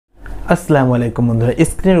আসসালামু আলাইকুম বন্ধুরা,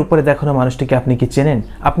 স্ক্রিনের উপরে দেখানো মানুষটিকে আপনি কি চেনেন?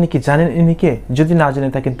 আপনি কি জানেন ইনিকে? যদি না জেনে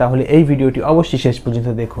থাকেন তাহলে এই ভিডিওটি অবশ্যই শেষ পর্যন্ত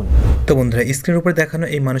দেখুন। তো বন্ধুরা, স্ক্রিনের উপরে দেখানো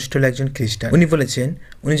এই মানুষটি হলো একজন খ্রিস্টান। উনি বলেছেন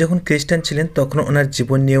উনি যখন খ্রিস্টান ছিলেন তখন ওনার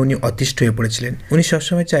জীবন নিয়ে উনি অতিষ্ঠ হয়ে পড়েছিলেন। উনি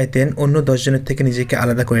সবসময় চাইতেন অন্য 10 জনের থেকে নিজেকে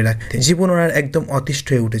আলাদা করে রাখতে। জীবন ওনার একদম অতিষ্ঠ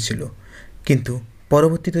হয়ে উঠেছিল, কিন্তু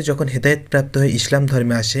পরবর্তীতে যখন হেদায়েত প্রাপ্ত হয়ে ইসলাম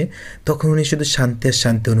ধর্মে আসে তখন উনি শুধু শান্তি আর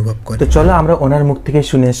শান্তি অনুভব করেন। তো চলো আমরা ওনার মুখ থেকে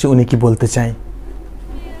শুনে আসি উনি কি বলতে চাই।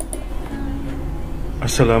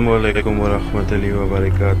 Assalamu alaikum wa rahmatullahi wa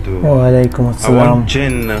barakatuh. Wa alaikum assalam. I want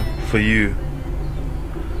Jannah for you.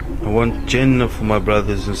 I want Jannah for my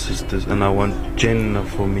brothers and sisters, and I want Jannah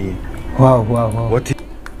for me. Wow. What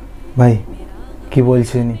ভাই কি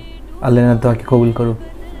বলছেন? আল্লাহ না দোয়াকে কবুল করুক।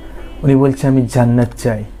 উনি বলছে আমি জান্নাত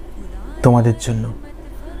চাই তোমাদের জন্য,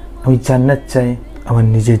 আমি জান্নাত চাই আমার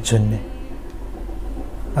নিজের জন্য।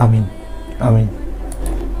 আমিন আমিন।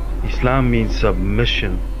 Islam means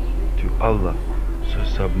submission to Allah. So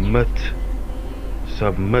submit.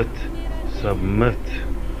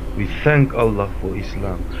 We thank Allah for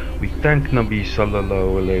Islam. We thank Nabi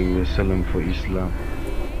sallallahu alayhi wa sallam for Islam.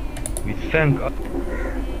 We thank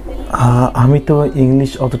আমি তো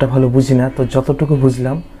ইংলিশ অতটা ভালো বুঝি না, তো যতটুকু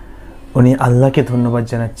বুঝলাম উনি আল্লাহকে ধন্যবাদ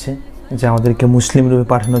জানাচ্ছে যে আমাদেরকে মুসলিম রূপে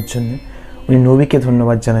পাঠানোর জন্য। উনি নবীকে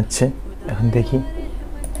ধন্যবাদ জানাচ্ছে। এখন দেখি।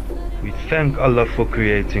 We thank Allah for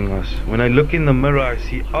creating us. When I look in the mirror, I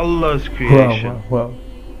see Allah's creation. Wow.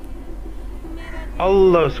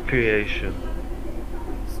 Allah's creation.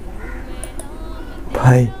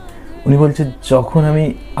 ভাই উনি বলছে যখন আমি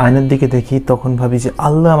আয়নার দিকে দেখি তখন ভাবি যে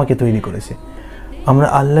আল্লাহ আমাকে তৈরি করেছে, আমরা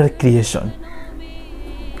আল্লাহর ক্রিয়েশন।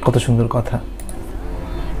 কত সুন্দর কথা।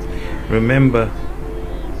 Remember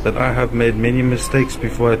that I have made many mistakes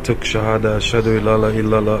before I took Shahada. Ashhadu an la ilaha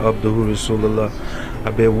illallah abduhu rasulullah. I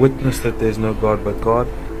bear witness that there is no God but God,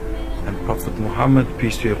 and Prophet Muhammad,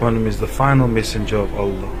 peace be upon him, is the final messenger of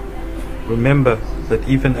Allah. Remember that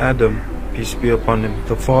even Adam, peace be upon him,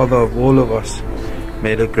 the father of all of us,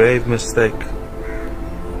 made a grave mistake.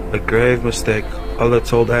 Allah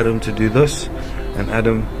told Adam to do this, and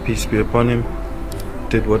Adam, peace be upon him,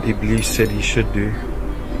 did what Iblis said he should do.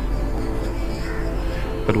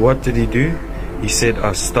 But what did he do? He said,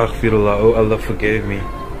 Astaghfirullah, oh Allah, forgive me.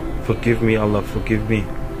 Forgive me, Allah, forgive me.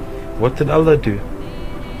 What did Allah do?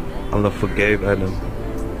 Allah forgave Adam.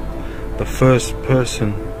 The first person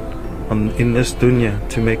in this dunya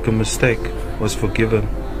to make a mistake was forgiven.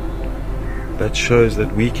 That shows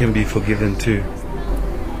that we can be forgiven too.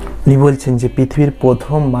 উনি বলছেন যে পৃথিবীর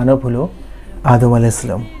প্রথম মানব হলো আদম আলাইহিস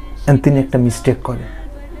সালাম, তিনি একটা মিস্টেক করে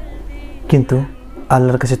কিন্তু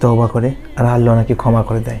আল্লাহর কাছে তওবা করে আর আল্লাহ ওনাকে ক্ষমা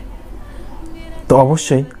করে দেয়। তো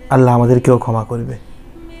অবশ্যই আল্লাহ আমাদেরকেও ক্ষমা করবে।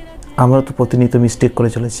 আমরা তো প্রতিনিয়ত মিস্টেক করে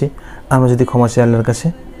চলেছি, আমরা যদি ক্ষমা চাই আল্লাহর কাছে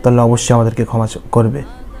তাহলে অবশ্যই আমাদেরকে ক্ষমা করবে।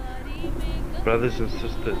 Brothers and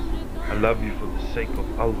sisters, I love you for the sake of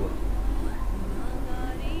Allah,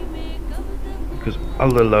 because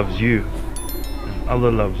Allah loves you and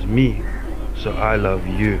Allah loves me, so I love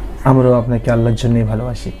you. আমরাও আপনাকে আল্লাহর জন্যই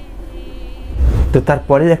ভালোবাসি। তো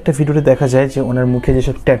তারপরে একটা ভিডিওতে দেখা যায় যে ওনার মুখে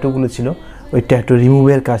যেসব ট্যাটুগুলো ছিল ওই ট্যাটু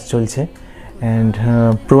রিমুভের কাজ চলছে, অ্যান্ড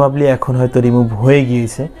প্রবাবলি এখন হয়তো রিমুভ হয়ে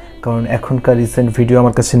গিয়েছে, কারণ এখনকার রিসেন্ট ভিডিও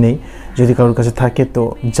আমার কাছে নেই। যদি কারোর কাছে থাকে তো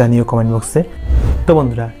জানিও কমেন্ট বক্সে। তো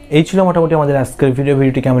বন্ধুরা, এই ছিল মোটামুটি আমাদের আজকের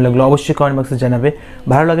ভিডিওটি কেমন লাগলো অবশ্যই কমেন্ট বক্সে জানাবে।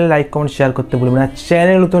 ভালো লাগলে লাইক কমেন্ট শেয়ার করতে ভুলবে না।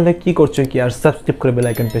 চ্যানেল নতুন হলে কী করছো কি আর সাবস্ক্রাইব করে বেল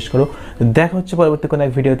আইকন প্রেস করো। দেখা হচ্ছে পরবর্তী কোনো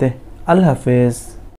এক ভিডিওতে। আল্লাহ হাফেজ।